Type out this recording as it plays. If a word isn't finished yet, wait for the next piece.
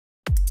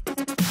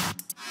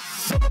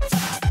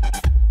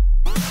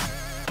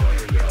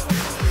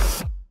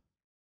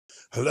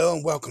Hello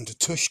and welcome to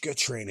Tooshka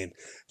Training.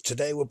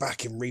 Today we're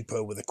back in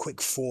repo with a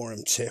quick forum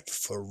tip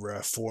for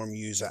forum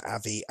user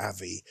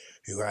Aviavi,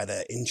 who had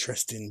an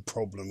interesting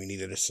problem he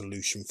needed a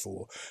solution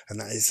for, and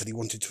that is that he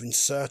wanted to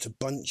insert a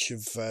bunch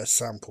of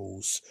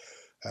samples,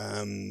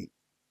 um,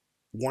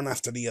 one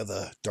after the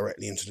other,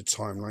 directly into the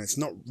timeline. It's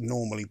not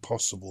normally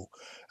possible,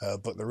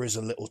 but there is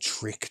a little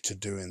trick to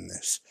doing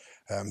this.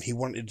 He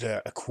wanted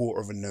a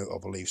quarter of a note, I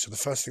believe. So the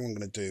first thing I'm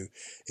going to do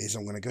is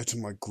I'm going to go to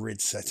my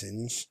grid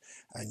settings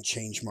and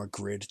change my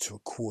grid to a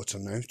quarter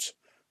note,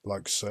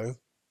 like so.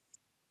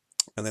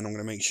 And then I'm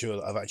going to make sure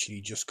that I've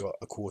actually just got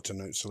a quarter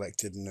note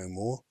selected and no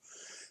more.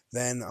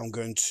 Then I'm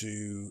going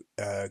to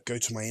go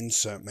to my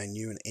insert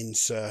menu and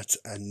insert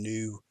a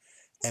new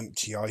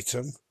empty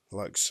item,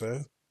 like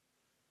so.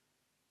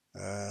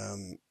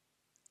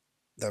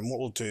 Then what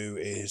we'll do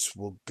is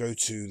we'll go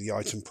to the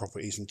item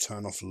properties and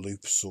turn off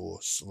loop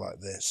source like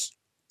this.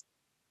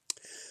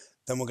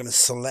 Then we're going to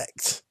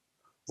select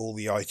all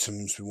the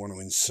items we want to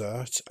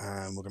insert,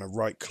 and we're going to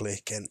right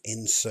click and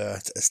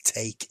insert as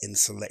take in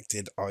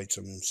selected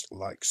items,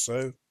 like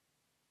so.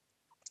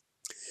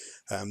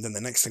 Then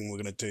the next thing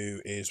we're going to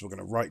do is we're going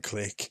to right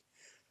click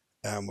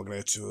and we're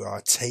going to go to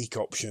our take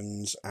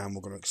options, and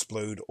we're going to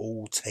explode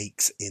all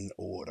takes in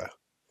order,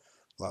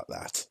 like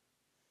that.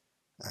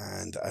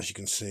 And as you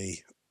can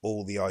see,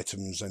 all the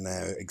items are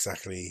now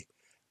exactly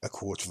a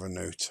quarter of a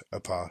note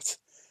apart.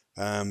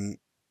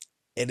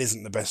 It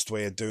isn't the best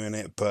way of doing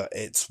it, but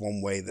it's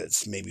one way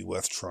that's maybe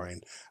worth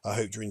trying. I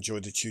hope you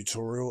enjoyed the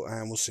tutorial,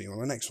 and we'll see you on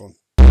the next one.